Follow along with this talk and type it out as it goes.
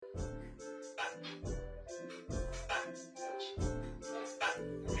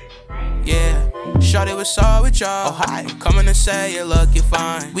shorty was all with y'all. Oh, hi. Coming to say you look, you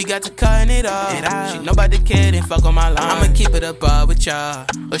fine. We got to cutting it off. She know about the kid and fuck on my line. I'ma keep it above with y'all.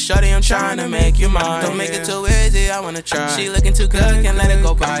 But shorty, I'm trying to make you mine. Don't make it too easy, I wanna try. She looking too good, can't let it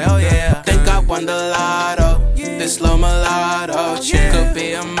go by, oh yeah. Think I won the lotto. This slow mulatto chick could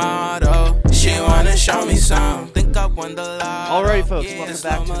be a model. She wanna show me some. Think I won the lotto. Alrighty, folks, welcome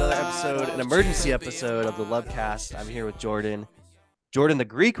back to another episode, an emergency episode of the Lovecast. I'm here with Jordan. Jordan the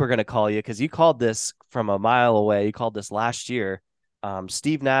Greek, we're going to call you because you called this from a mile away. You called this last year.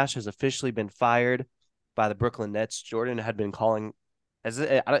 Steve Nash has officially been fired by the Brooklyn Nets. Jordan had been calling,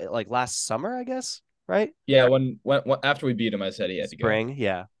 like last summer, I guess, right? Yeah, when after we beat him, I said he had to go. Spring,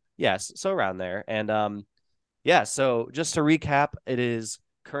 yeah. Yes, so around there. And yeah, so just to recap, it is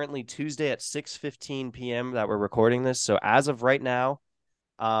currently Tuesday at 6:15 p.m. that we're recording this. So as of right now,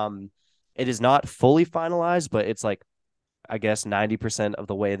 it is not fully finalized, but it's like, I guess 90% of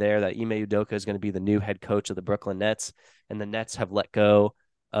the way there that Ime Udoka is going to be the new head coach of the Brooklyn Nets, and the Nets have let go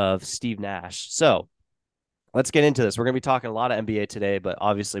of Steve Nash. So let's get into this. We're going to be talking a lot of NBA today, but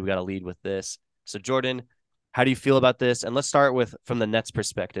obviously we got to lead with this. So Jordan, how do you feel about this? And let's start with from the Nets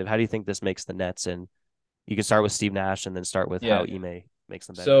perspective. How do you think this makes the Nets? And you can start with Steve Nash and then start with how Ime makes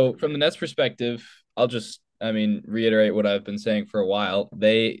them better. So from the Nets perspective, I'll just, reiterate what I've been saying for a while.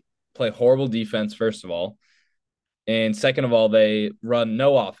 They play horrible defense, first of all. And second of all, they run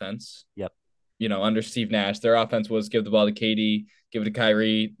no offense. Yep. Under Steve Nash, their offense was give the ball to KD, give it to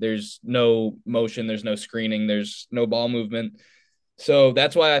Kyrie. There's no motion. There's no screening. There's no ball movement. So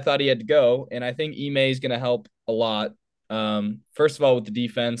that's why I thought he had to go. And I think Ime is going to help a lot. First of all, with the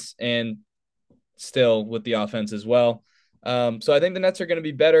defense and still with the offense as well. So I think the Nets are going to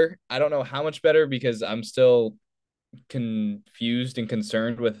be better. I don't know how much better because I'm still confused and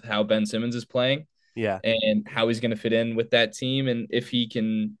concerned with how Ben Simmons is playing. Yeah. And how he's going to fit in with that team. And if he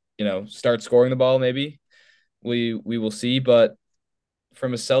can, start scoring the ball, maybe we will see. But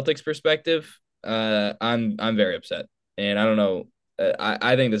from a Celtics perspective, I'm very upset. And I don't know.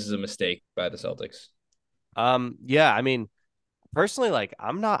 I think this is a mistake by the Celtics. Yeah, personally, like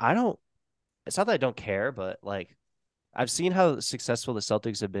it's not that I don't care, but like I've seen how successful the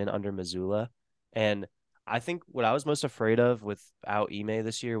Celtics have been under Mazzulla. And I think what I was most afraid of without Ime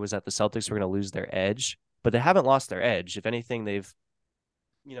this year was that the Celtics were going to lose their edge, but they haven't lost their edge. If anything, they've,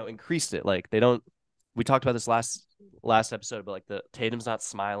 increased it. Like we talked about this last episode, but like the Tatum's not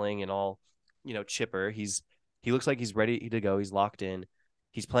smiling and all, chipper. He looks like he's ready to go. He's locked in.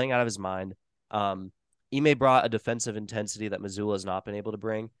 He's playing out of his mind. Ime brought a defensive intensity that Mazzulla has not been able to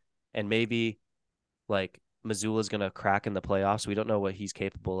bring. And maybe like Mazzulla is going to crack in the playoffs. We don't know what he's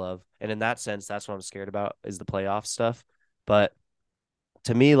capable of. And in that sense, that's what I'm scared about is the playoff stuff. But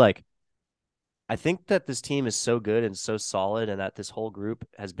to me, like, I think that this team is so good and so solid and that this whole group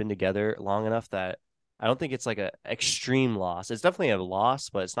has been together long enough that I don't think it's like an extreme loss. It's definitely a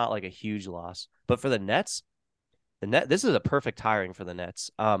loss, but it's not like a huge loss. But for the Nets, this is a perfect hiring for the Nets.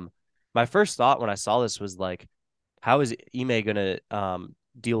 My first thought when I saw this was like, how is Ime going to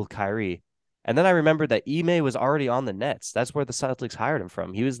deal with Kyrie? And then I remembered that Ime was already on the Nets. That's where the Celtics hired him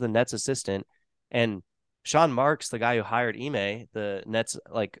from. He was the Nets assistant. And Sean Marks, the guy who hired Ime, the Nets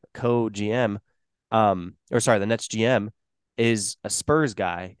like co-GM, the Nets GM, is a Spurs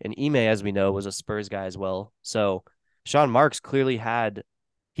guy. And Ime, as we know, was a Spurs guy as well. So Sean Marks clearly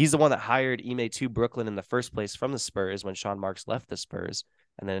he's the one that hired Ime to Brooklyn in the first place from the Spurs when Sean Marks left the Spurs.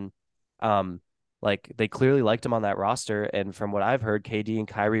 And then like they clearly liked him on that roster. And from what I've heard, KD and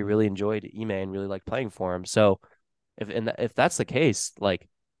Kyrie really enjoyed Ime and really liked playing for him. So if that's the case, like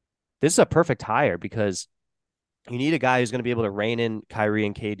this is a perfect hire because you need a guy who's going to be able to rein in Kyrie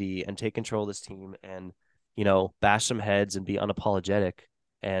and KD and take control of this team and, bash some heads and be unapologetic.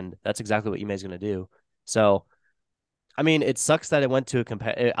 And that's exactly what Ime is going to do. So, it sucks that it went to a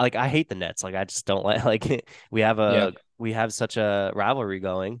competitive. Like I hate the Nets. Like I just don't like we have such a rivalry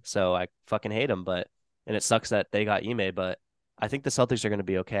going. So I fucking hate them. And it sucks that they got Ime. But I think the Celtics are going to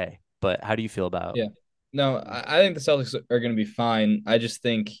be okay. But how do you feel about? Yeah, no, I think the Celtics are going to be fine. I just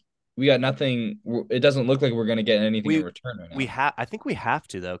think we got nothing. It doesn't look like we're going to get anything in return right now. I think we have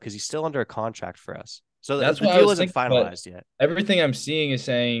to though because he's still under a contract for us. So that's the deal isn't finalized yet. Everything I'm seeing is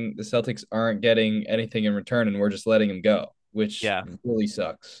saying the Celtics aren't getting anything in return, and we're just letting him go, which really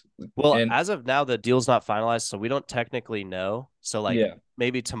sucks. Well, as of now, the deal's not finalized, so we don't technically know. So,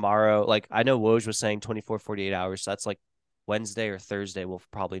 maybe tomorrow, like I know Woj was saying 24, 48 hours. So that's like Wednesday or Thursday. We'll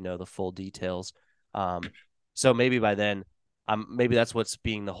probably know the full details. So maybe by then, maybe that's what's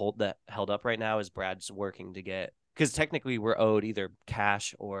being held up right now is Brad's working to get because technically we're owed either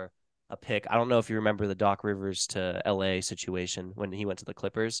cash or a pick. I don't know if you remember the Doc Rivers to LA situation when he went to the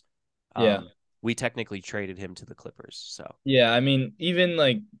Clippers. Yeah. we technically traded him to the Clippers. So Yeah, I mean, even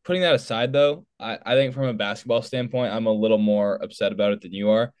like putting that aside though, I think from a basketball standpoint, I'm a little more upset about it than you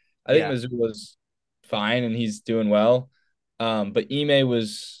are. I think yeah. Missoula's fine and he's doing well. But Ime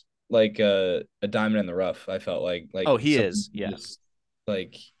was like a diamond in the rough, I felt like Oh, he something is. Yeah. just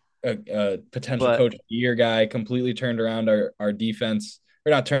like a potential But coach of the year guy, completely turned around our defense,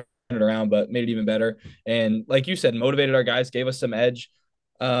 or not turned it around, but made it even better. And like you said, motivated our guys, gave us some edge.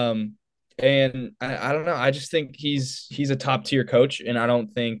 Um, and I don't know. I just think he's a top tier coach, and I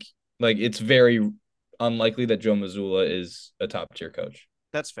don't think like it's very unlikely that Joe Mazzulla is a top tier coach.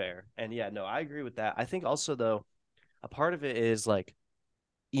 that's fair. And yeah, no, I agree with that. I think also though, a part of it is like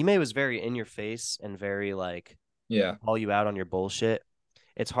Ime was very in your face and very like Yeah, call you out on your bullshit.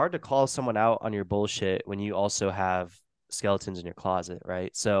 It's hard to call someone out on your bullshit when you also have skeletons in your closet,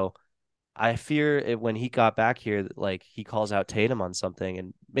 right? So I fear it when he got back here, like he calls out Tatum on something,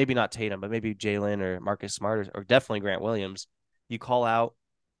 and maybe not Tatum, but maybe Jalen or Marcus Smart or definitely Grant Williams. You call out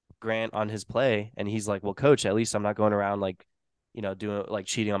Grant on his play, and he's like, "Well, coach, at least I'm not going around like, doing like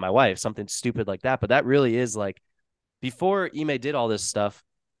cheating on my wife, something stupid like that." But that really is like before Ime did all this stuff,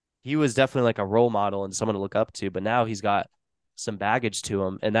 he was definitely like a role model and someone to look up to. But now he's got some baggage to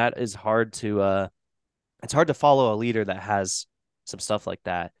him, and that is hard to it's hard to follow a leader that has some stuff like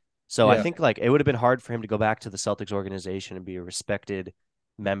that. So I yeah, think like it would have been hard for him to go back to the Celtics organization and be a respected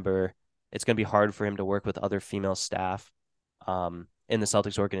member. It's going to be hard for him to work with other female staff in the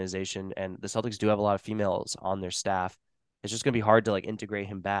Celtics organization, and the Celtics do have a lot of females on their staff. It's just going to be hard to like integrate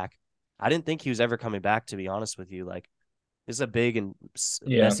him back. I didn't think he was ever coming back, to be honest with you. Like this is a big and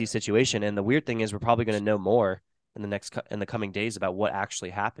yeah, messy situation, and the weird thing is we're probably going to know more in the coming days about what actually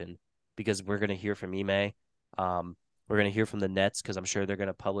happened because we're going to hear from Ime. We're going to hear from the Nets because I'm sure they're going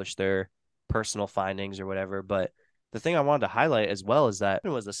to publish their personal findings or whatever. But the thing I wanted to highlight as well is that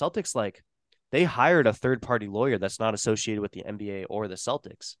was the Celtics like they hired a third party lawyer that's not associated with the NBA or the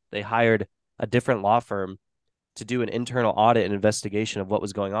Celtics. They hired a different law firm to do an internal audit and investigation of what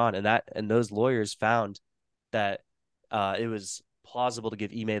was going on, and those lawyers found that it was plausible to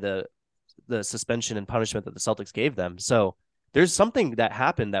give Ime the suspension and punishment that the Celtics gave them. So there's something that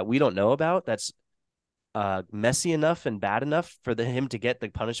happened that we don't know about that's messy enough and bad enough for him to get the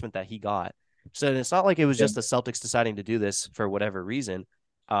punishment that he got. So it's not like it was yeah, just the Celtics deciding to do this for whatever reason.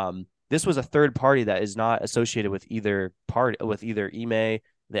 This was a third party that is not associated with either Ime,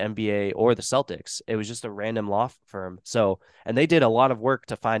 the NBA, or the Celtics. It was just a random law firm. So, and they did a lot of work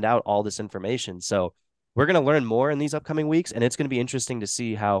to find out all this information. So we're going to learn more in these upcoming weeks, and it's going to be interesting to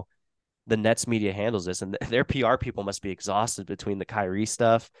see how the Nets media handles this. And their PR people must be exhausted between the Kyrie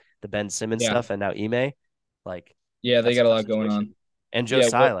stuff, the Ben Simmons yeah, stuff, and now Ime. Like, yeah. They that's a got a tough lot going situation. on. And Yeah,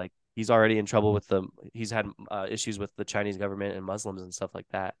 Josiah, well, like, he's already in trouble with he's had issues with the Chinese government and Muslims and stuff like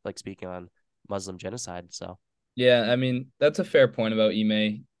that, like speaking on Muslim genocide. So, yeah. I mean, that's a fair point about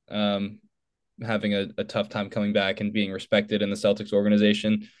Ime. Having a tough time coming back and being respected in the Celtics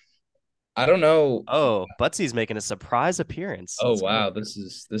organization. I don't know. oh, Butsy's making a surprise appearance. Oh Let's go. wow, this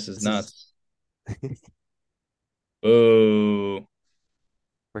is This is, nuts. Oh,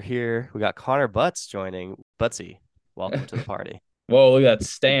 we're here. We got Connor Butts joining. Butsy, welcome to the party. whoa! Look at that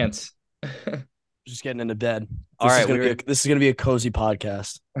stance. Just getting into bed. All right, This is gonna be a cozy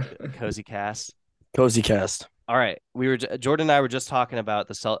podcast. Cozy cast. Cozy cast. All right, Jordan and I were just talking about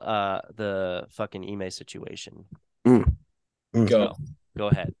the fucking Ime situation. Mm. Go. So, go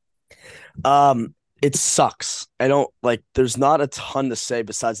ahead. It sucks. I don't like. There's not a ton to say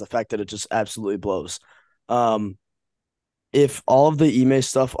besides the fact that it just absolutely blows. If all of the Ime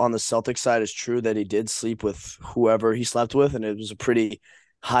stuff on the Celtic side is true, that he did sleep with whoever he slept with, and it was a pretty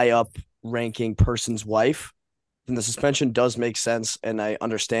high up ranking person's wife, then the suspension does make sense, and I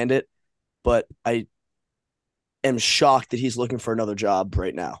understand it. But I am shocked that he's looking for another job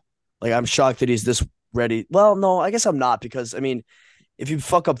right now. Like I'm shocked that he's this ready. Well, no, I guess I'm not because I mean, if you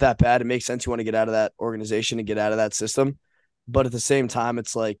fuck up that bad, it makes sense you want to get out of that organization and get out of that system. But at the same time,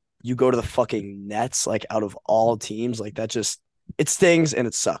 it's like you go to the fucking Nets, like out of all teams, like that just it stings and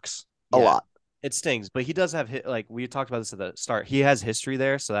it sucks a Yeah. lot. It stings, but he does have like we talked about this at the start. He has history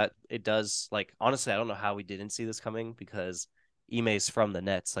there, so that it does like honestly, I don't know how we didn't see this coming because Ime's from the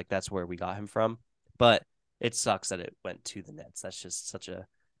Nets, like that's where we got him from. But it sucks that it went to the Nets. That's just such a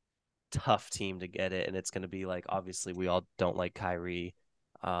tough team to get it, and it's going to be like obviously we all don't like Kyrie.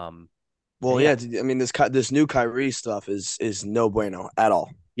 Well, yeah. I mean this new Kyrie stuff is no bueno at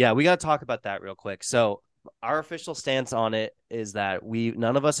all. Yeah, we got to talk about that real quick. So our official stance on it is that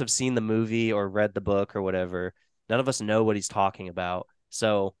none of us have seen the movie or read the book or whatever. None of us know what he's talking about.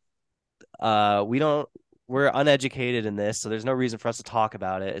 So we're we're uneducated in this, so there's no reason for us to talk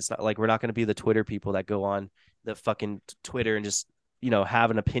about it. It's not like we're not going to be the Twitter people that go on the fucking Twitter and just,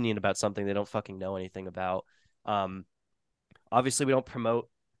 have an opinion about something they don't fucking know anything about. Um, Obviously we don't promote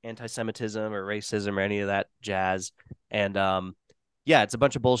anti-Semitism or racism or any of that jazz. And yeah, it's a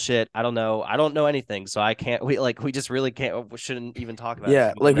bunch of bullshit. I don't know. I don't know anything, so I can't. We just really can't. We shouldn't even talk about it.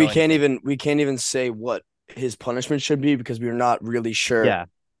 Yeah, We don't know anything. we can't even say what his punishment should be because we're not really sure Yeah,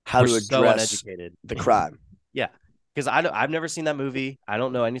 how we're to so address uneducated. the crime. Yeah, because I've never seen that movie. I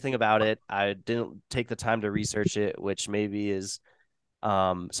don't know anything about it. I didn't take the time to research it, which maybe is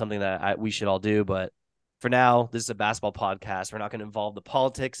something that we should all do. But for now, this is a basketball podcast. We're not going to involve the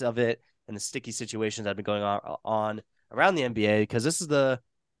politics of it and the sticky situations that have been going on around the NBA because this is the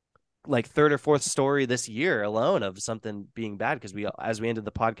third or fourth story this year alone of something being bad. Because as we ended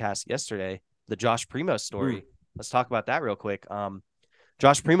the podcast yesterday, the Josh Primo story. Let's talk about that real quick.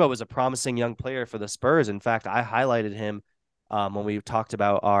 Josh Primo was a promising young player for the Spurs. In fact, I highlighted him when we talked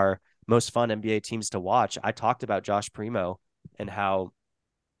about our most fun NBA teams to watch. I talked about Josh Primo and how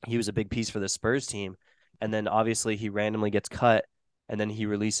he was a big piece for the Spurs team. And then obviously he randomly gets cut, and then he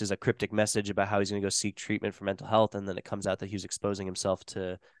releases a cryptic message about how he's going to go seek treatment for mental health. And then it comes out that he was exposing himself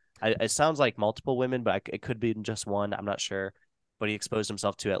to, it sounds like multiple women, but it could be just one. I'm not sure. But he exposed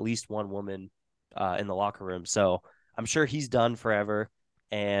himself to at least one woman in the locker room. So I'm sure he's done forever.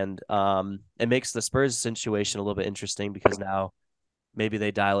 And it makes the Spurs situation a little bit interesting because now maybe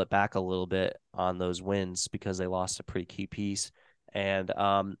they dial it back a little bit on those wins because they lost a pretty key piece. And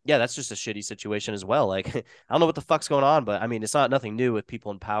yeah, that's just a shitty situation as well. Like, I don't know what the fuck's going on, but I mean, it's not nothing new with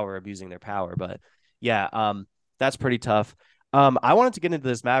people in power abusing their power. But yeah, that's pretty tough. I wanted to get into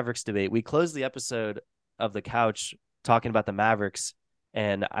this Mavericks debate. We closed the episode of the couch talking about the Mavericks.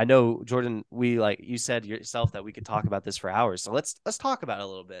 And I know, Jordan, you said yourself that we could talk about this for hours. So let's talk about it a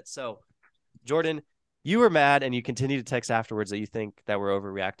little bit. So, Jordan, you were mad and you continued to text afterwards that you think that we're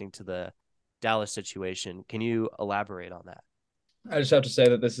overreacting to the Dallas situation. Can you elaborate on that? I just have to say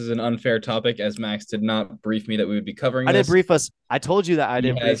that this is an unfair topic as Max did not brief me that we would be covering I this. didn't brief us. I told you that I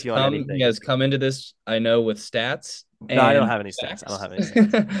didn't brief you on anything. He has come into this, I know, with stats. No, I don't have any stats. I don't have any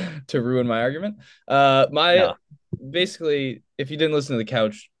stats. To ruin my argument. Basically, if you didn't listen to the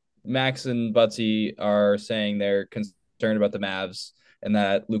couch, Max and Butsy are saying they're concerned about the Mavs and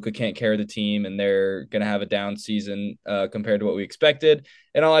that Luka can't carry the team and they're going to have a down season compared to what we expected.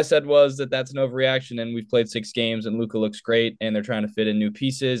 And all I said was that that's an overreaction, and we've played 6 games and Luka looks great and they're trying to fit in new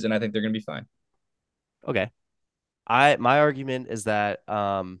pieces, and I think they're going to be fine. Okay. My argument is that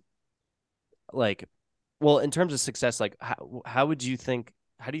in terms of success, how do you think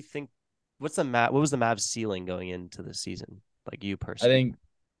what was the Mavs ceiling going into the season? Like, you personally? I think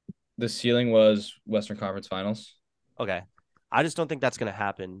the ceiling was Western Conference Finals. Okay. I just don't think that's going to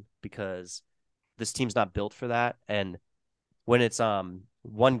happen because this team's not built for that. And when it's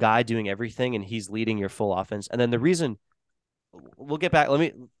one guy doing everything and he's leading your full offense, and then the reason we'll get back.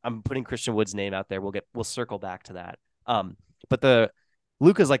 I'm putting Christian Wood's name out there. We'll circle back to that. But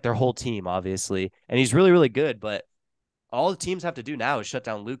Luka's like their whole team, obviously, and he's really, really good. But all the teams have to do now is shut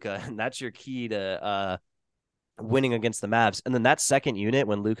down Luka, and that's your key to winning against the Mavs. And then that second unit,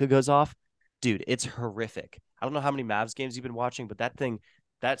 when Luka goes off, dude, it's horrific. I don't know how many Mavs games you've been watching, but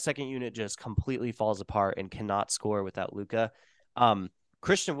that second unit just completely falls apart and cannot score without Luka.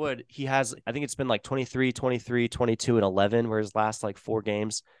 Christian Wood, he has, I think it's been like 23, 23, 22, and 11 were his last 4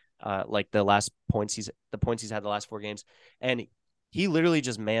 games, the points he's had the last 4 games. And he literally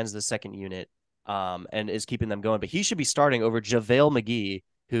just mans the second unit and is keeping them going. But he should be starting over JaVale McGee,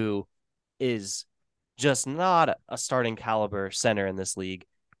 who is just not a starting caliber center in this league.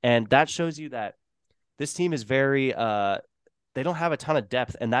 And that shows you that this team is very they don't have a ton of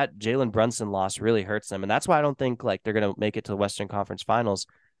depth, and that Jalen Brunson loss really hurts them. And that's why I don't think they're going to make it to the Western Conference Finals.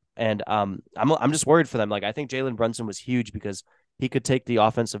 And I'm just worried for them. I think Jalen Brunson was huge because he could take the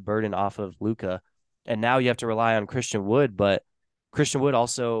offensive burden off of Luka. And now you have to rely on Christian Wood, but Christian Wood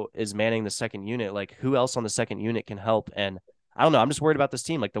also is manning the second unit. Who else on the second unit can help? And I don't know. I'm just worried about this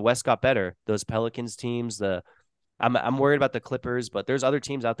team. The West got better. Those Pelicans teams, I'm worried about the Clippers, but there's other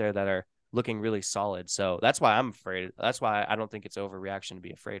teams out there that are looking really solid. So that's why I'm afraid. That's why I don't think it's overreaction to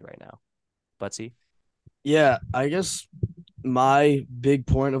be afraid right now. Butsy? Yeah, I guess my big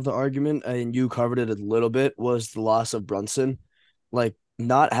point of the argument, and you covered it a little bit, was the loss of Brunson.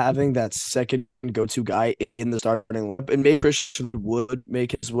 Not having that second go-to guy in the starting lineup, and maybe Christian would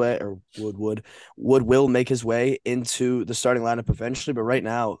make his way, or will make his way into the starting lineup eventually. But right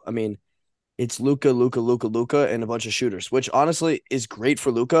now, I mean, it's Luka, and a bunch of shooters, which honestly is great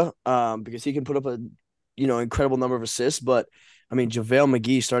for Luka, because he can put up a incredible number of assists. But I mean, JaVale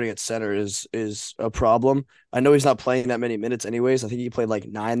McGee starting at center is a problem. I know he's not playing that many minutes anyways. I think he played like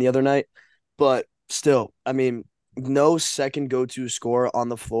 9 the other night, but still, I mean, no second go-to scorer on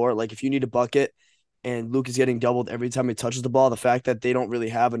the floor. Like if you need a bucket and Luke is getting doubled every time he touches the ball, the fact that they don't really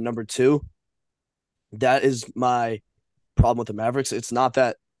have a number two, that is my problem with the Mavericks. It's not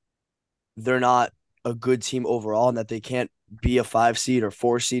that they're not a good team overall and that they can't be a 5 seed or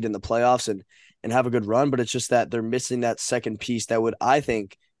 4 seed in the playoffs and have a good run, but it's just that they're missing that second piece that would, I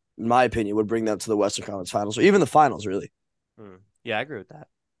think, in my opinion, would bring them to the Western Conference Finals or even the finals, really. Yeah, I agree with that.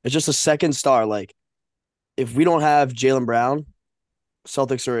 It's just a second star. Like, if we don't have Jaylen Brown,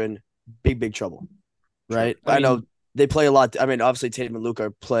 Celtics are in big, big trouble, right? I know mean, they play a lot. I mean, obviously, Tatum and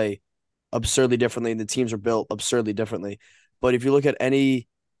Luka play absurdly differently, and the teams are built absurdly differently. But if you look at any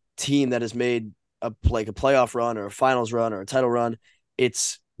team that has made a playoff run or a finals run or a title run,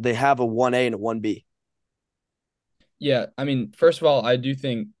 they have a 1A and a 1B. yeah, I mean, first of all, I do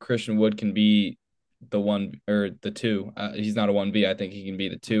think Christian Wood can be the one or the two. He's not a 1B. I think he can be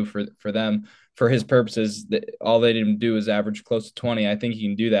the two for them. For his purposes, all they didn't do is average close to 20. I think he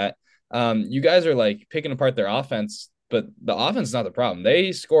can do that. You guys are like picking apart their offense, but the offense is not the problem.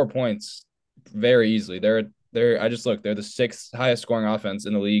 They score points very easily. I just looked. They're the sixth highest scoring offense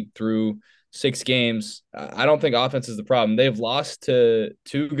in the league through 6 games. I don't think offense is the problem. They've lost to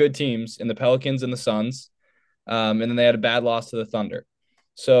two good teams in the Pelicans and the Suns. And then they had a bad loss to the Thunder.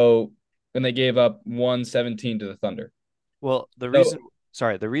 So, and they gave up 117 to the Thunder. Well, the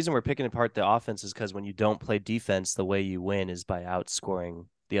reason we're picking apart the offense is because when you don't play defense, the way you win is by outscoring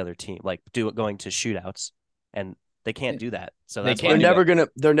the other team, like going to shootouts, and they can't do that. So that's they're never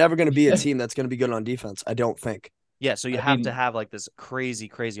gonna be a team that's gonna be good on defense. I don't think. Yeah, so you have to have like this crazy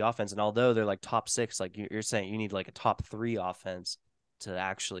offense, and although they're like top 6, like you're saying, you need like a top 3 offense to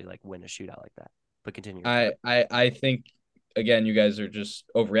actually like win a shootout like that. But continue. I think again, you guys are just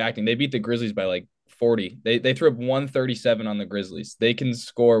overreacting. They beat the Grizzlies by like 40. They threw up 137 on the Grizzlies. They can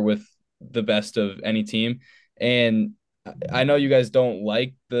score with the best of any team. And I know you guys don't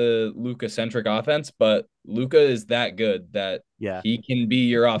like the Luka centric offense, but Luka is that good that he can be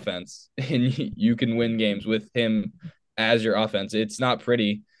your offense and you can win games with him as your offense. It's not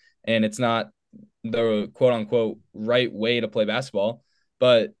pretty and it's not the quote unquote right way to play basketball,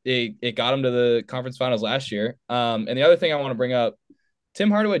 but it got him to the conference finals last year. And the other thing I want to bring up,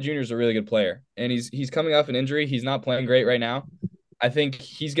 Tim Hardaway Jr. is a really good player, and he's coming off an injury. He's not playing great right now. I think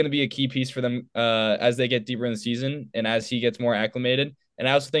he's going to be a key piece for them as they get deeper in the season and as he gets more acclimated. And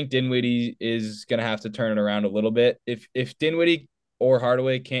I also think Dinwiddie is going to have to turn it around a little bit. If Dinwiddie or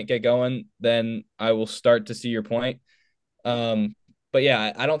Hardaway can't get going, then I will start to see your point. But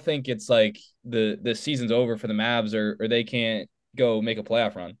yeah, I don't think it's like the season's over for the Mavs or they can't go make a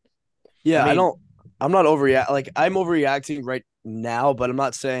playoff run. Yeah, I'm not overreact. Like I'm overreacting right now, but I'm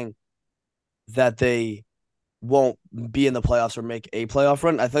not saying that they won't be in the playoffs or make a playoff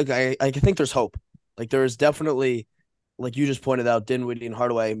run. I think there's hope. Like there is definitely, like you just pointed out, Dinwiddie and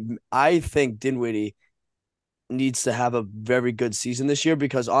Hardaway. I think Dinwiddie needs to have a very good season this year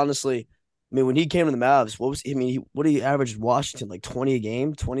because honestly, I mean, when he came to the Mavs, what did he average Washington? Like 20 a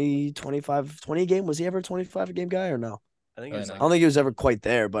game, 20, 25, 20 a game? Was he ever a 25 a game guy or no? I think I don't think he was ever quite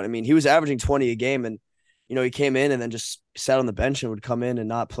there, but I mean, he was averaging 20 a game and, he came in and then just sat on the bench and would come in and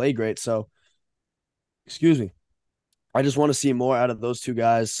not play great. So, excuse me. I just want to see more out of those two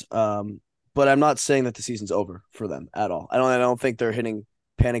guys. But I'm not saying that the season's over for them at all. I don't think they're hitting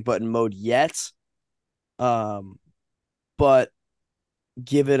panic button mode yet. But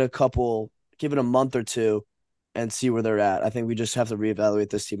give it a month or two and see where they're at. I think we just have to reevaluate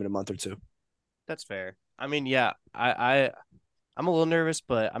this team in a month or two. That's fair. I mean, yeah, I'm a little nervous,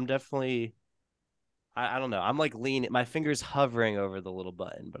 but I'm definitely I don't know. I'm like leaning, my fingers hovering over the little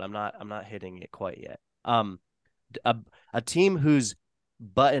button, but I'm not hitting it quite yet. A team whose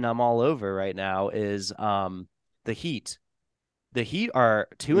button I'm all over right now is the Heat. The Heat are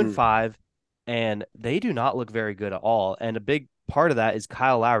 2-5, and they do not look very good at all. And a big part of that is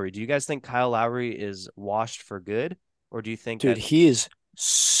Kyle Lowry. Do you guys think Kyle Lowry is washed for good, or do you think, dude, he is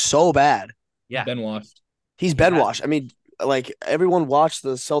so bad? Yeah, been washed. He's been washed. I mean, like everyone watched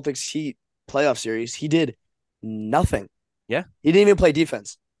the Celtics Heat playoff series. He did nothing. Yeah, he didn't even play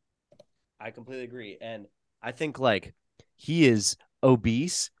defense. I completely agree, and I think like he is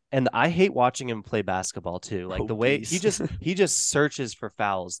obese, and I hate watching him play basketball too. Like the way he just searches for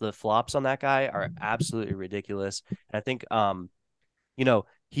fouls. The flops on that guy are absolutely ridiculous. And I think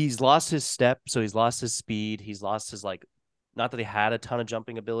he's lost his step, so he's lost his speed. He's lost his not that he had a ton of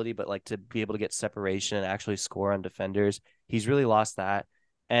jumping ability, but like to be able to get separation and actually score on defenders. He's really lost that.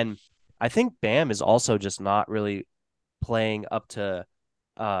 And I think Bam is also just not really playing up to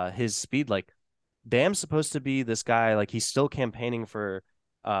his speed. Like Bam's supposed to be this guy, like he's still campaigning for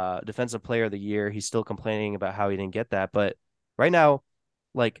defensive player of the year. He's still complaining about how he didn't get that. But right now,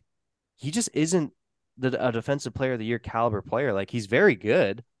 like he just isn't a defensive player of the year caliber player. Like he's very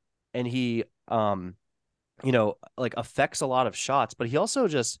good and he like affects a lot of shots, but he also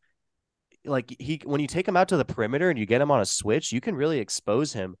just like when you take him out to the perimeter and you get him on a switch, you can really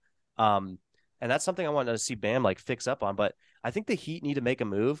expose him. And that's something I want to see Bam like fix up on. But I think the Heat need to make a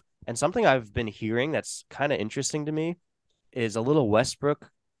move. And something I've been hearing that's kind of interesting to me is a little Westbrook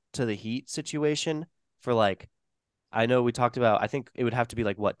to the Heat situation for like, I know we talked about, I think it would have to be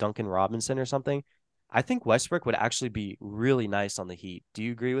like what, Duncan Robinson or something. I think Westbrook would actually be really nice on the Heat. Do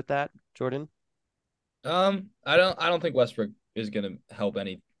you agree with that, Jordan? I don't think Westbrook is gonna help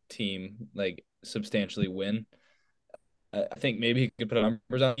any team like substantially win. I think maybe he could put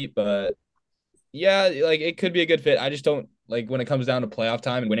numbers on Heat, but yeah, like it could be a good fit. I just don't like when it comes down to playoff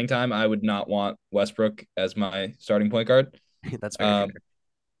time and winning time. I would not want Westbrook as my starting point guard. That's very fair.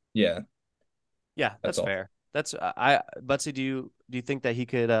 Yeah, Yeah, that's all. fair. That's Butsy, do you think that he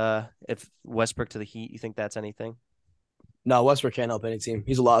could if Westbrook to the Heat, you think that's anything? No, Westbrook can't help any team.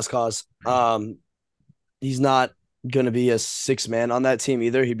 He's a lost cause. He's not going to be a six man on that team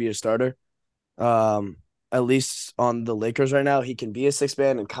either. He'd be a starter. At least on the Lakers right now, he can be a six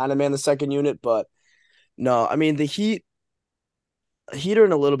man and kind of man the second unit. But no, I mean the Heat are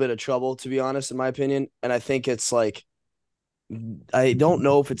in a little bit of trouble, to be honest, in my opinion. And I think it's like I don't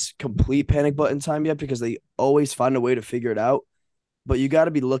know if it's complete panic button time yet because they always find a way to figure it out. But you got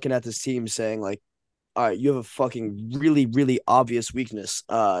to be looking at this team saying like, all right, you have a fucking really, really obvious weakness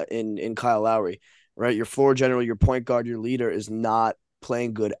in Kyle Lowry, right? Your floor general, your point guard, your leader is not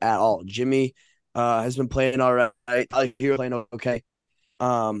playing good at all. Jimmy has been playing all right. I hear playing okay.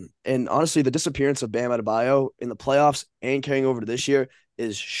 And honestly, the disappearance of Bam Adebayo in the playoffs and carrying over to this year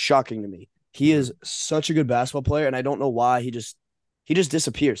is shocking to me. He is such a good basketball player, and I don't know why he just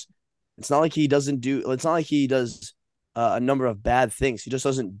disappears. It's not like he doesn't do. It's not like he does a number of bad things. He just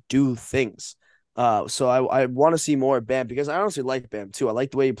doesn't do things. So I want to see more of Bam because I honestly like Bam too. I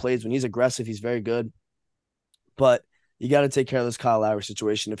like the way he plays when he's aggressive. He's very good, but you got to take care of this Kyle Lowry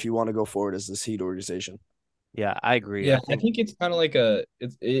situation if you want to go forward as this Heat organization. Yeah, I agree. Yeah, I think it's kind of like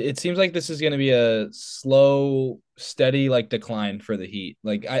it seems like this is going to be a slow, steady like decline for the Heat.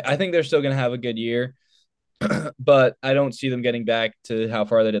 Like I think they're still going to have a good year, but I don't see them getting back to how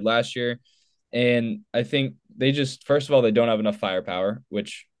far they did last year. And I think they just, first of all, they don't have enough firepower,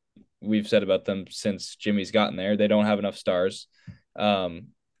 which we've said about them since Jimmy's gotten there. They don't have enough stars.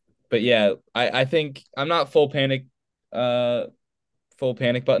 But yeah, I think I'm not full panic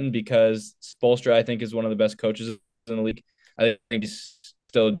button because Spoelstra, I think, is one of the best coaches in the league. I think he's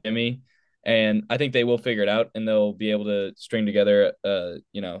still Jimmy, and I think they will figure it out and they'll be able to string together,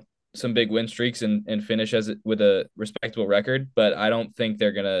 some big win streaks and finish with a respectable record. But I don't think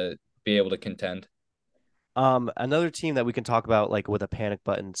they're gonna be able to contend. Another team that we can talk about like with a panic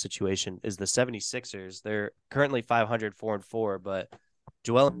button situation is the 76ers. They're currently 500, 4-4, but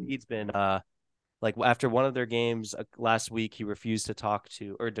Joel Embiid's been like after one of their games last week, he refused to talk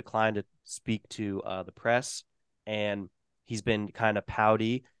to or declined to speak to the press, and he's been kind of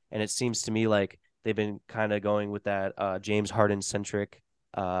pouty. And it seems to me like they've been kind of going with that James Harden centric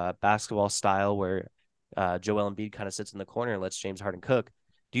basketball style where Joel Embiid kind of sits in the corner and lets James Harden cook.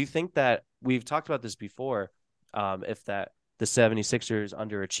 Do you think that we've talked about this before? If that the 76ers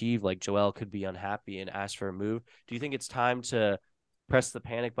underachieve, like Joel could be unhappy and ask for a move. Do you think it's time to press the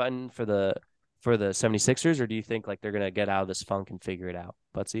panic button for the 76ers, or do you think like they're gonna get out of this funk and figure it out?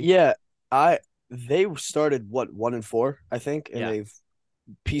 Butsy? Yeah, they started 1-4, I think, and they've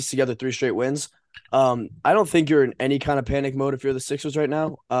pieced together 3 straight wins. I don't think you're in any kind of panic mode if you're the Sixers right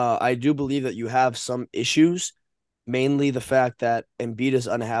now. I do believe that you have some issues, mainly the fact that Embiid is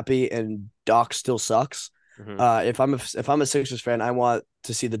unhappy and Doc still sucks. Mm-hmm. If I'm a Sixers fan, I want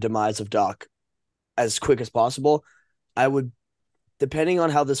to see the demise of Doc as quick as possible. I would, depending on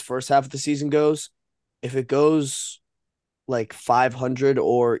how this first half of the season goes, if it goes like 500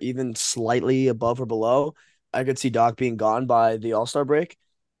 or even slightly above or below, I could see Doc being gone by the All-Star break.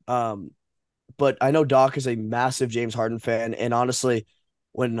 But I know Doc is a massive James Harden fan, and honestly,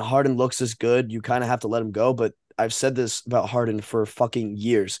 when Harden looks as good, you kind of have to let him go. But I've said this about Harden for fucking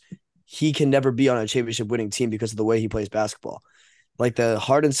years. He can never be on a championship winning team because of the way he plays basketball. Like the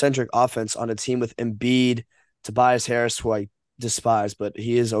Harden centric offense on a team with Embiid, Tobias Harris, who I despise, but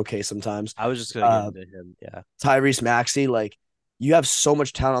he is okay sometimes. I was just gonna get into him. Yeah, Tyrese Maxey, like you have so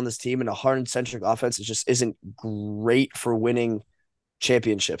much talent on this team, and a Harden centric offense it just isn't great for winning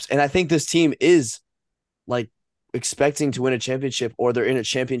championships. And I think this team is like expecting to win a championship or they're in a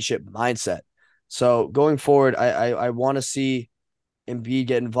championship mindset. So going forward, I want to see Embiid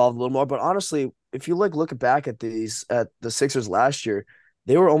get involved a little more. But honestly, if you look back at the Sixers last year,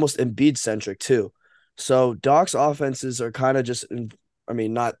 they were almost Embiid centric too. So Doc's offenses are kind of just, I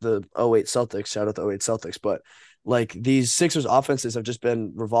mean, not the '08 Celtics, shout out the '08 Celtics, but like these Sixers offenses have just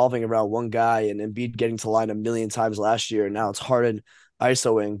been revolving around one guy and Embiid getting to line a million times last year. And now it's Harden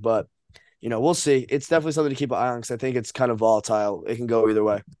ISOing, but we'll see. It's definitely something to keep an eye on because I think it's kind of volatile. It can go either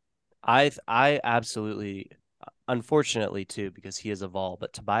way. I absolutely, unfortunately too, because he is a vol,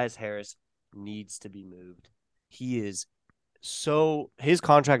 but Tobias Harris needs to be moved. He is his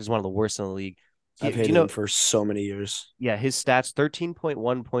contract is one of the worst in the league. I've hated him for so many years. Yeah, his stats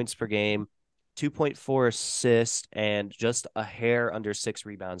 13.1 points per game, 2.4 assists, and just a hair under 6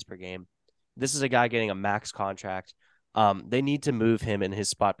 rebounds per game. This is a guy getting a max contract. They need to move him in his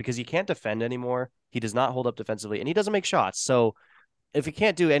spot because he can't defend anymore. He does not hold up defensively, and he doesn't make shots. So if he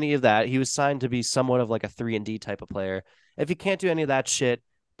can't do any of that, he was signed to be somewhat of like a 3-and-D type of player. If he can't do any of that shit,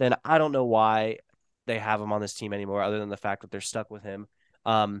 then I don't know why they have him on this team anymore, other than the fact that they're stuck with him.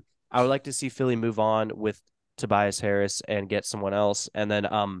 I would like to see Philly move on with Tobias Harris and get someone else. And then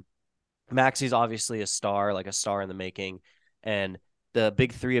Maxi's obviously a star, like a star in the making. And the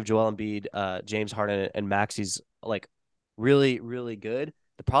big three of Joel Embiid, James Harden, and Maxi's like really, really good.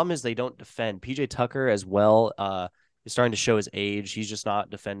 The problem is they don't defend. PJ Tucker as well is starting to show his age. He's just not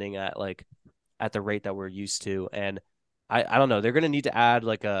defending at the rate that we're used to. And I don't know. They're going to need to add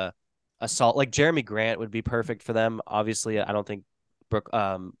like a salt, like Jeremy Grant would be perfect for them. Obviously, I don't think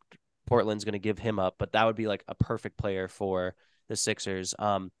Portland's going to give him up, but that would be like a perfect player for the Sixers.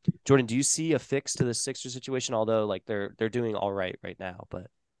 Jordan, do you see a fix to the Sixers situation? Although like they're doing all right now, but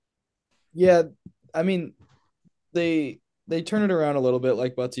yeah, I mean they turn it around a little bit.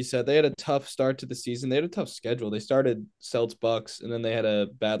 Like Butsy said, they had a tough start to the season. They had a tough schedule. They started Celtics Bucks, and then they had a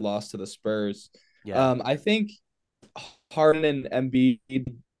bad loss to the Spurs. yeah, I think Harden and Embiid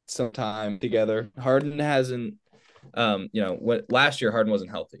some time together. Harden hasn't. Last year Harden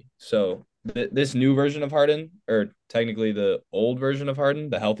wasn't healthy. So this new version of Harden, or technically the old version of Harden,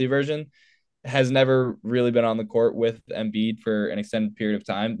 the healthy version, has never really been on the court with Embiid for an extended period of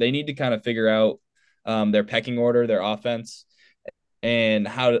time. They need to kind of figure out their pecking order, their offense, and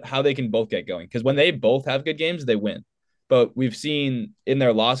how they can both get going. Because when they both have good games, they win. But we've seen in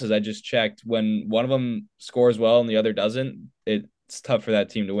their losses, I just checked, when one of them scores well and the other doesn't, it's tough for that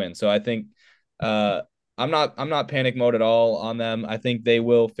team to win. So I think I'm not panic mode at all on them. I think they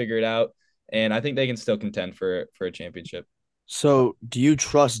will figure it out, and I think they can still contend for a championship. So, do you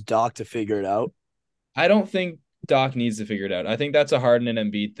trust Doc to figure it out? I don't think Doc needs to figure it out. I think that's a Harden and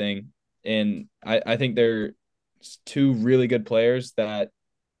Embiid thing, and I think they're two really good players that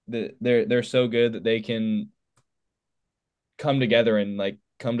they're so good that they can come together and like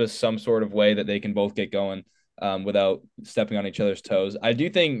come to some sort of way that they can both get going without stepping on each other's toes. I do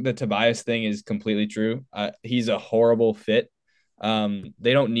think the Tobias thing is completely true. He's a horrible fit.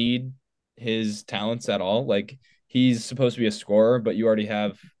 They don't need his talents at all. Like, he's supposed to be a scorer, but you already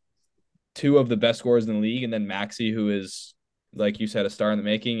have two of the best scorers in the league, and then Maxey, who is, like you said, a star in the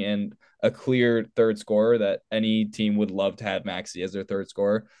making and a clear third scorer that any team would love to have Maxey as their third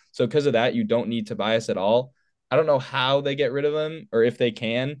scorer. So because of that, you don't need Tobias at all. I don't know how they get rid of him or if they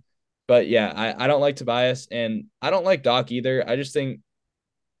can, but yeah, I don't like Tobias, and I don't like Doc either. I just think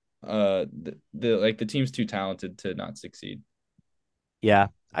the team's too talented to not succeed. yeah,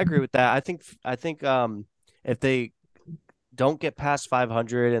 I agree with that. I think if they don't get past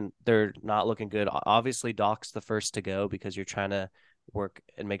 500 and they're not looking good, obviously Doc's the first to go because you're trying to work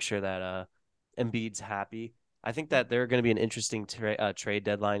and make sure that Embiid's happy. I think that they're going to be an interesting trade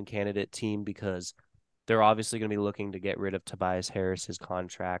deadline candidate team because they're obviously going to be looking to get rid of Tobias Harris's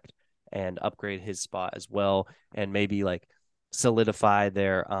contract and upgrade his spot as well, and maybe like solidify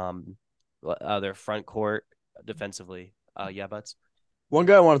their front court defensively. Yeah, Butts. One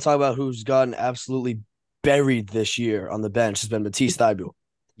guy I want to talk about who's gotten absolutely buried this year on the bench has been Matisse Thybulle.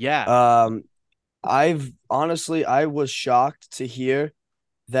 Yeah. I was shocked to hear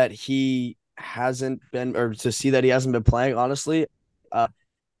that he hasn't been, or to see that he hasn't been playing. Honestly, I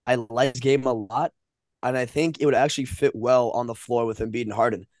like his game a lot, and I think it would actually fit well on the floor with Embiid and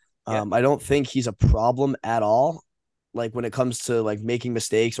Harden. Yeah. I don't think he's a problem at all. Like when it comes to like making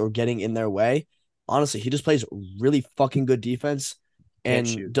mistakes or getting in their way, honestly, he just plays really fucking good defense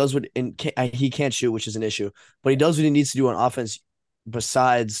and does what he can't shoot, which is an issue, but he does what he needs to do on offense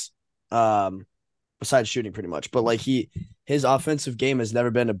besides shooting pretty much. But like his offensive game has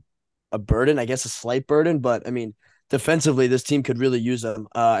never been a burden, I guess a slight burden, but I mean, defensively, this team could really use him.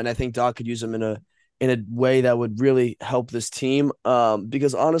 And I think Doc could use him in in a way that would really help this team.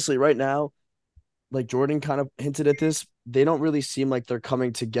 Because honestly, right now, like Jordan kind of hinted at this, they don't really seem like they're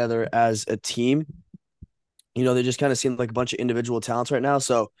coming together as a team. They just kind of seem like a bunch of individual talents right now.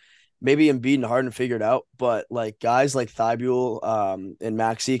 So maybe Embiid and Harden figured out, but like guys like Thibault and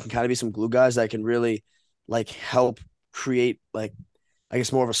Maxey can kind of be some glue guys that can really like help create like I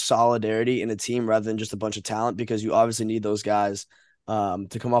guess more of a solidarity in a team rather than just a bunch of talent because you obviously need those guys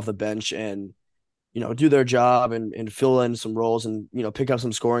to come off the bench and do their job and fill in some roles and pick up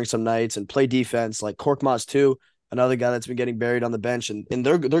some scoring some nights and play defense like Korkmaz too, another guy that's been getting buried on the bench and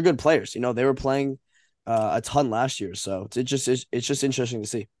they're good players. They were playing a ton last year, so it's just interesting to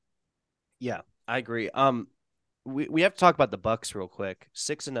see. Yeah, I agree. We have to talk about the Bucks real quick.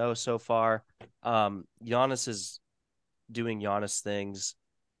 6-0 so far. Giannis is doing Giannis things.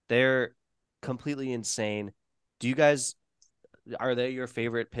 They're completely insane. Do you guys are they your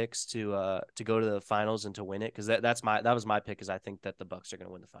favorite picks to go to the finals and to win it? Because that was my pick. Because I think that the Bucks are going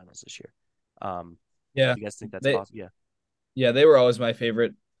to win the finals this year. Yeah, you guys think that's they possible? Yeah. yeah they were always my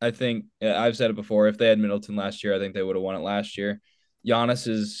favorite. I think I've said it before. If they had Middleton last year, I think they would have won it last year. Giannis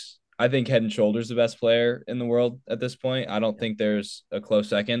is, I think, head and shoulders the best player in the world at this point. I don't think there's a close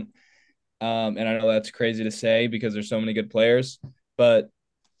second. And I know that's crazy to say because there's so many good players, but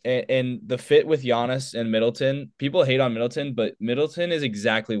and the fit with Giannis and Middleton, people hate on Middleton, but Middleton is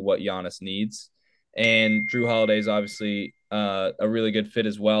exactly what Giannis needs. And Drew Holiday is obviously a really good fit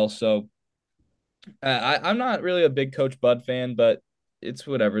as well. So I'm not really a big Coach Bud fan, but it's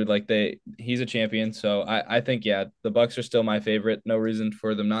whatever. Like he's a champion, so I think yeah, the Bucks are still my favorite. No reason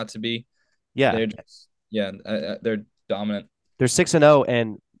for them not to be. Yeah. They're just they're dominant. They're 6-0,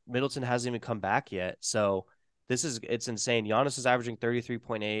 and Middleton hasn't even come back yet. So it's insane. Giannis is averaging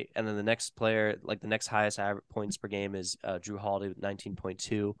 33.8, and then the next player, like the next highest points per game, is Drew Holiday with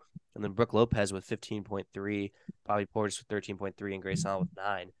 19.2, and then Brook Lopez with 15.3, Bobby Portis with 13.3, and Grayson Allen with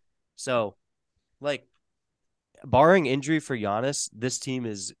 9. So, like, barring injury for Giannis, this team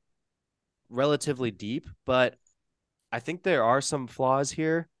is relatively deep, but I think there are some flaws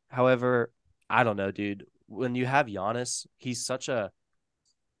here. However, I don't know, dude. When you have Giannis, he's such a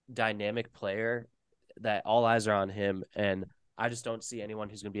dynamic player that all eyes are on him, and I just don't see anyone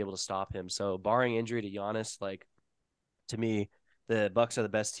who's going to be able to stop him. So, barring injury to Giannis, like to me, the Bucks are the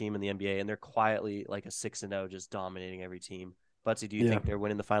best team in the NBA, and they're quietly like a 6-0, just dominating every team. Butsy, do you think they're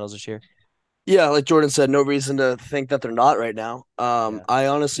winning the finals this year? Yeah, like Jordan said, no reason to think that they're not right now. Yeah. I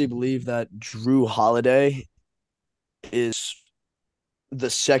honestly believe that Drew Holiday is the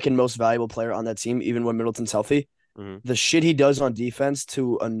second most valuable player on that team, even when Middleton's healthy. Mm-hmm. The shit he does on defense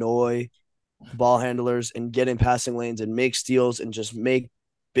to annoy ball handlers and get in passing lanes and make steals and just make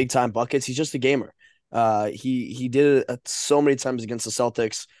big time buckets. He's just a gamer. He did it so many times against the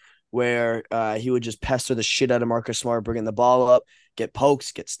Celtics where he would just pester the shit out of Marcus Smart, bringing the ball up, get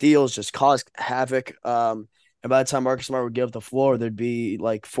pokes, get steals, just cause havoc. And by the time Marcus Smart would give up the floor, there'd be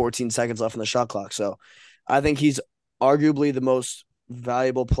like 14 seconds left on the shot clock. So I think he's arguably the most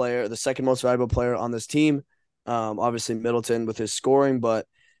valuable player, the second most valuable player on this team. Obviously Middleton with his scoring, but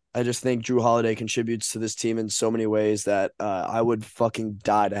I just think Drew Holiday contributes to this team in so many ways that I would fucking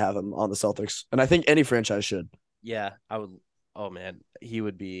die to have him on the Celtics. And I think any franchise should. Yeah, I would. Oh, man, he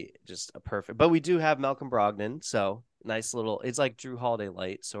would be just a perfect. But we do have Malcolm Brogdon, so nice little. It's like Drew Holiday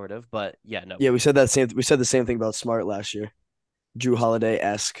light, sort of. But yeah, no. Yeah, we said the same thing about Smart last year. Drew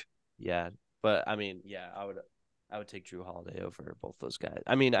Holiday-esque. Yeah, but I mean, yeah, I would take Drew Holiday over both those guys.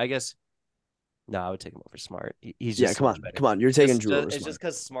 I mean, I guess. No, I would take him over Smart. He's just come on. You're taking Drew over Smart. It's just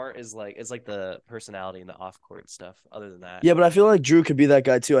because Smart is like it's like the personality and the off court stuff. Other than that, yeah, but I feel like Drew could be that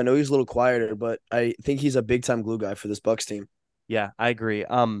guy too. I know he's a little quieter, but I think he's a big time glue guy for this Bucks team. Yeah, I agree.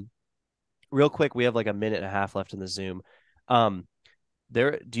 Real quick, we have like a minute and a half left in the Zoom.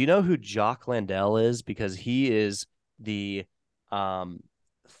 Do you know who Jock Landale is? Because he is the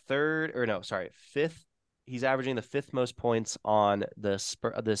fifth. He's averaging the fifth most points on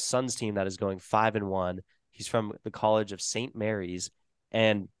the Suns team that is going 5-1. He's from the College of St. Mary's,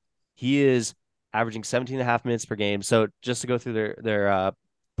 and he is averaging 17.5 minutes per game. So just to go through their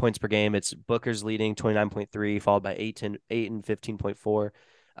points per game, it's Booker's leading 29.3, followed by 8 and 15.4.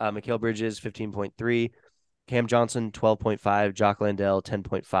 Mikal Bridges 15.3, Cam Johnson 12.5, Jock Landale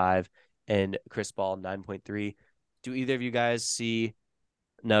 10.5, and Chris Paul 9.3. Do either of you guys see?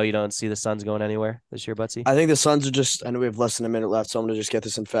 No, you don't see the Suns going anywhere this year, Butsy? I think the Suns are just. I know we have less than a minute left, so I'm gonna just get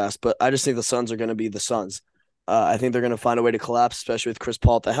this in fast. But I just think the Suns are gonna be the Suns. I think they're gonna find a way to collapse, especially with Chris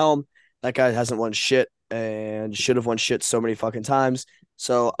Paul at the helm. That guy hasn't won shit and should have won shit so many fucking times.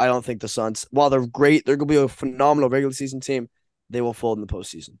 So I don't think the Suns, while they're great, they're gonna be a phenomenal regular season team. They will fold in the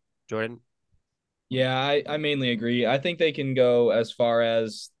postseason. Jordan? Yeah, I mainly agree. I think they can go as far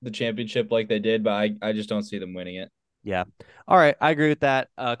as the championship like they did, but I just don't see them winning it. Yeah. All right. I agree with that.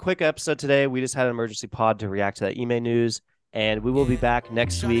 Quick episode today. We just had an emergency pod to react to that email news, and we will be back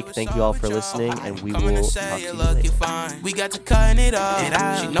next week. Thank you all for listening, and we will talk to you later. We got to cutting it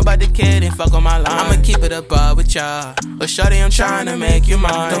off. She know about the kid and fuck on my line. I'ma keep it above with y'all. But shorty, I'm trying to make you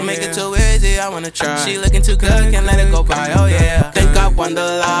mine. Don't make it too easy, I wanna try. She looking too good, can't let it go by, oh yeah. Think I won the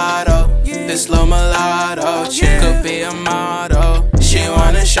lotto. This slow mulatto chick could be a model. She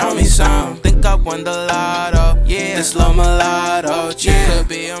wanna show me some. Think I won the lotto. Yeah, this slow mulatto chick could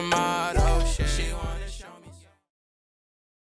be a model.